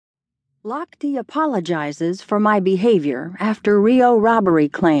Lochte apologizes for my behavior after Rio robbery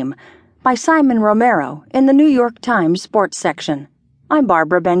claim by Simon Romero in the New York Times sports section. I'm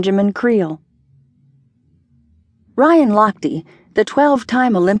Barbara Benjamin Creel. Ryan Lochte, the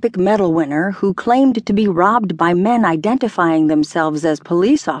 12-time Olympic medal winner who claimed to be robbed by men identifying themselves as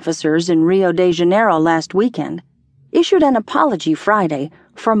police officers in Rio de Janeiro last weekend, issued an apology Friday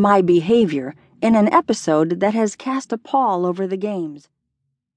for my behavior in an episode that has cast a pall over the Games.